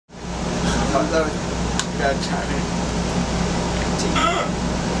that was bad timing.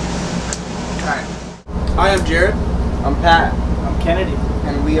 Hi, I'm Jared. I'm Pat. I'm Kennedy.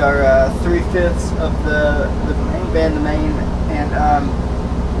 And we are 3/5 of the band, the Maine, and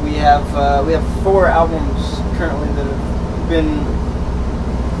we have 4 albums currently that have been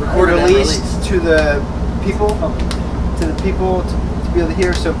Recorded and released to the people, to be able to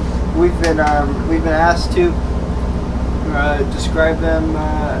hear. So we've been asked to describe them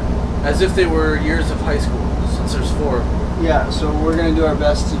as if they were years of high school, since there's 4. Yeah, so we're gonna do our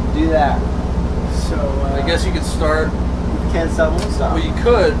best to do that. So I guess you could start. Can't Stop, Won't Stop. Well, you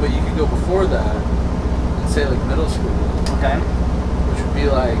could, but you could go before that and say like middle school. Okay. Which would be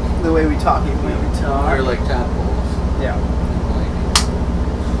like the way we talk. The way we talk. We're like tadpoles. Yeah. And like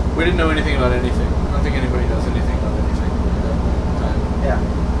we didn't know anything about anything. I don't think anybody knows anything about anything at that point in time. Yeah.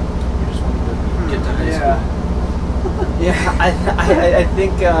 We just wanted to get to high school. Yeah. I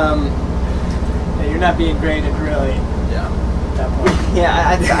think. Yeah, you're not being graded really. Yeah. At that point.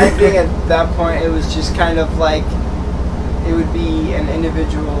 Yeah, I think at that point it was just kind of like. It would be an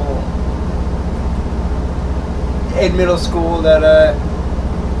individual in middle school that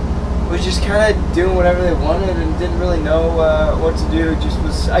was just kind of doing whatever they wanted and didn't really know what to do. Just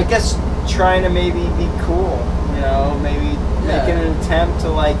was, I guess, trying to maybe be cool. You know, maybe making an attempt to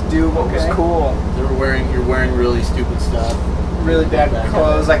like do what was cool. You're wearing really stupid stuff. Really bad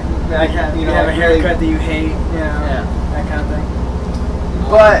clothes, like you have a haircut that you hate. You know, that kind of thing.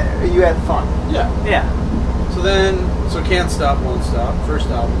 But you had fun. Yeah. Yeah. So Can't Stop, Won't Stop, first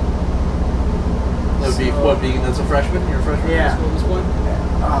album. That would be that's a freshman? You're a freshman in high school at this point?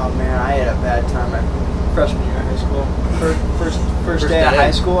 Oh man, I had a bad time my freshman year of high school. First day of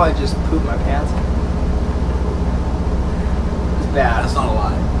high school, I just pooped my pants. It was bad. That's not a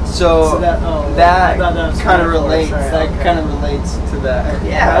lie. So that kind of relates. Sorry, kind of relates to that.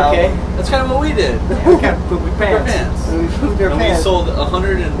 Yeah, okay. That's kind of what we did. Yeah, we kind of pooped our pants. We pooped our pants. We sold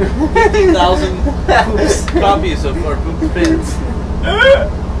 150,000 copies of our pooped pants.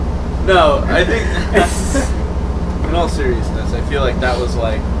 No, I think, in all seriousness, I feel like that was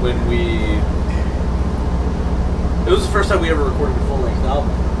like when it was the first time we ever recorded a full-length album.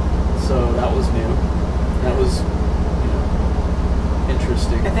 So that was new. That was,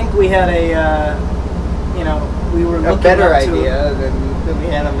 interesting. I think we had we were looking a better up to idea than we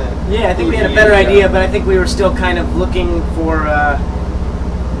had on the. Yeah, I think we had a better idea, but I think we were still kind of looking for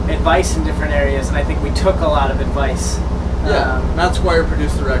advice in different areas, and I think we took a lot of advice. Yeah, Matt Squire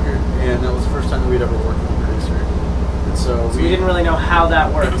produced the record, and that was the first time that we'd ever worked with a producer. And so we didn't really know how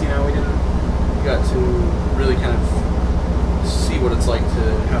that worked. You know, we didn't. We got to really kind of see what it's like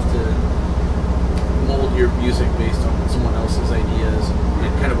to have to mold your music based on someone else's ideas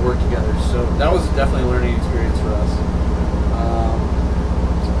and kind of work together. So that was definitely a learning experience for us.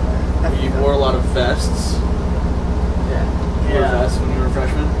 You wore a lot of vests. Yeah. You wore vests when you were a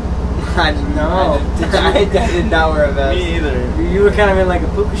freshman? I didn't know. I did not wear a vest. Me either. You were kind of in like a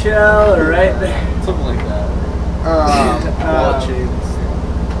puka shell, or right? Something like that. Wallet chains.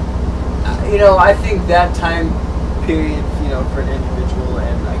 You know, I think that time period, for an individual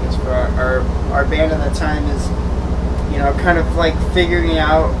and I guess for our band at that time is, kind of like figuring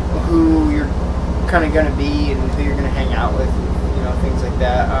out who you're kind of going to be and who you're going to hang out with, things like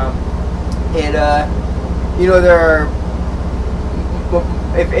that. There are,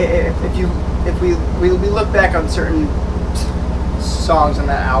 if we look back on certain songs on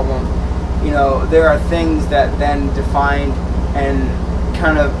that album, there are things that then defined and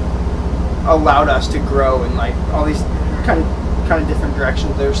kind of allowed us to grow in like all these kind of different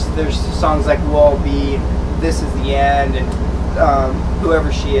directions. There's songs like "We'll Be," "This Is the End," and "Whoever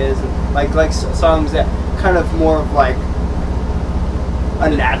She Is," and like songs that kind of more of like a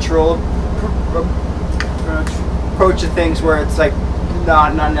natural approach to things, where it's like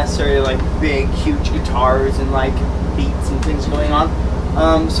not necessarily like big, huge guitars and like beats and things going on.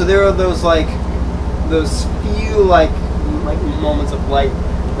 So there are those few like moments of light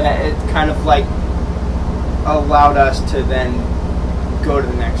that it kind of like allowed us to then go to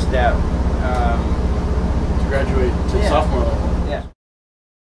the next step. To graduate to sophomore level.